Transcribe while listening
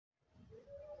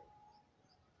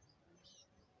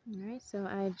Alright, so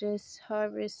I just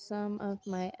harvest some of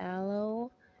my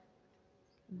aloe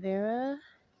vera,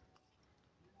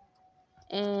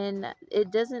 and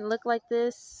it doesn't look like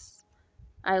this.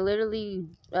 I literally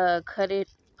cut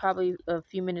it probably a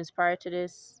few minutes prior to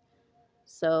this,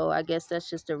 so I guess that's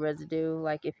just a residue,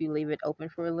 like if you leave it open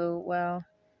for a little while.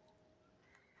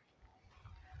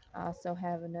 I also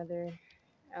have another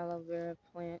aloe vera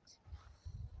plant,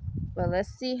 but let's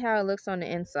see how it looks on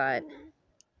the inside.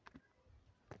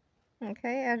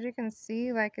 Okay, as you can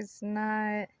see, like it's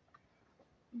not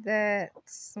that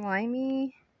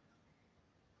slimy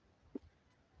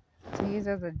to use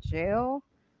as a gel.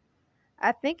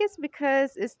 I think it's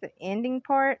because it's the ending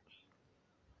part.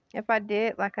 If I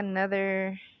did like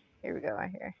another, here we go,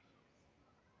 right here.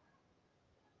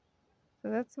 So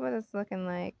that's what it's looking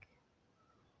like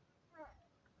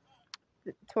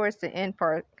towards the end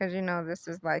part, because you know this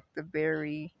is like the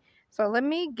berry. So let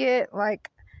me get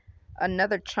like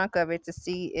another chunk of it to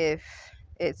see if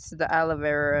it's the aloe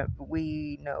vera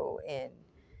we know in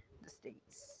the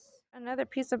States. Another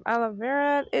piece of aloe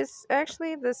vera is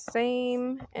actually the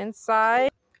same inside.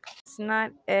 It's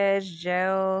not as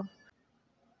gel,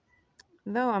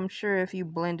 though I'm sure if you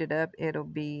blend it up it'll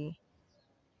be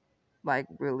like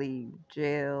really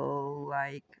gel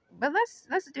like. But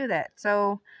let's do that.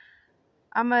 So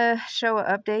I'm gonna show an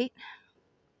update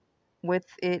with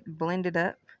it blended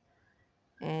up,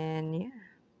 and yeah,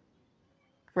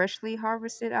 freshly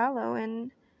harvested aloe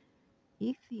and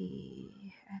Efi.